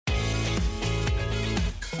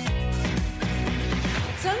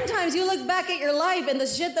sometimes you look back at your life and the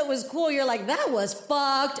shit that was cool, you're like, that was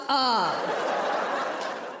fucked up.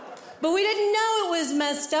 But we didn't know it was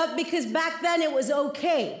messed up because back then it was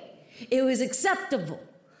okay. It was acceptable.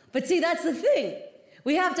 But see, that's the thing.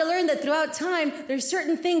 We have to learn that throughout time, there's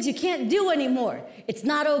certain things you can't do anymore. It's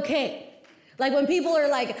not okay. Like when people are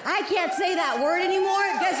like, I can't say that word anymore,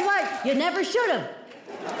 guess what? You never should have.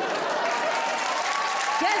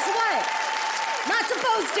 Guess what? Not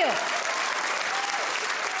supposed to.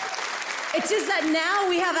 It's just that now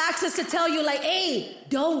we have access to tell you like, hey,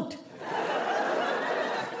 don't.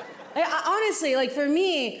 Honestly, like for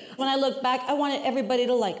me, when I look back, I wanted everybody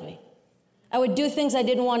to like me. I would do things I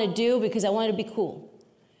didn't want to do because I wanted to be cool.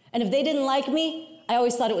 And if they didn't like me, I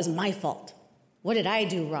always thought it was my fault. What did I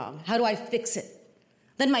do wrong? How do I fix it?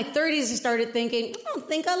 Then in my 30s, I started thinking, I don't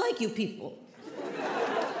think I like you people.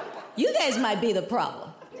 You guys might be the problem.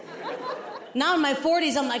 Now in my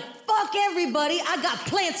 40s, I'm like, fuck everybody, I got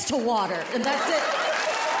plants to water. And that's it.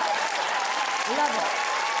 Love it.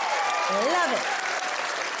 Love it.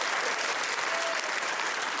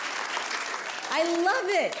 I love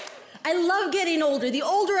it. I love getting older. The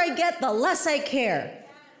older I get, the less I care.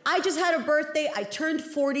 I just had a birthday. I turned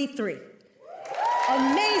 43. Amazing.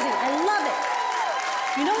 I love it.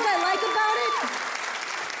 You know what I like about it?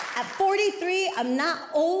 At 43, I'm not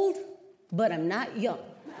old, but I'm not young.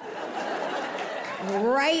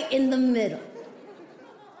 Right in the middle.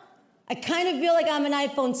 I kind of feel like I'm an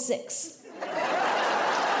iPhone 6.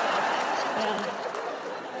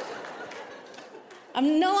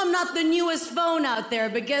 No, I'm not the newest phone out there,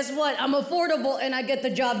 but guess what? I'm affordable and I get the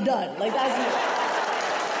job done. Like that's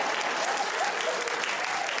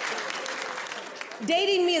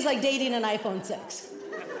Dating me is like dating an iPhone 6.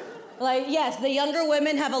 Like, yes, the younger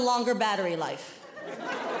women have a longer battery life.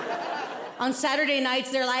 On Saturday nights,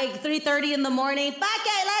 they're like 3:30 in the morning. Fuck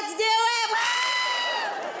it, let's do it!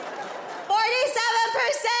 Woo!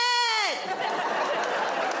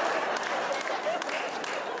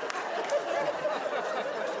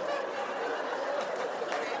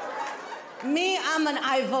 47%! Me, I'm an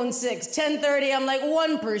iPhone 6. 10:30, I'm like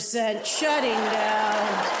 1%, shutting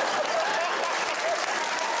down.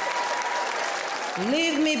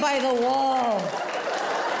 Leave me by the wall.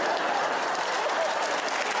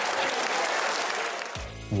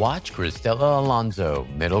 Watch Cristela Alonzo,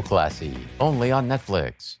 Middle Classy, only on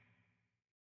Netflix.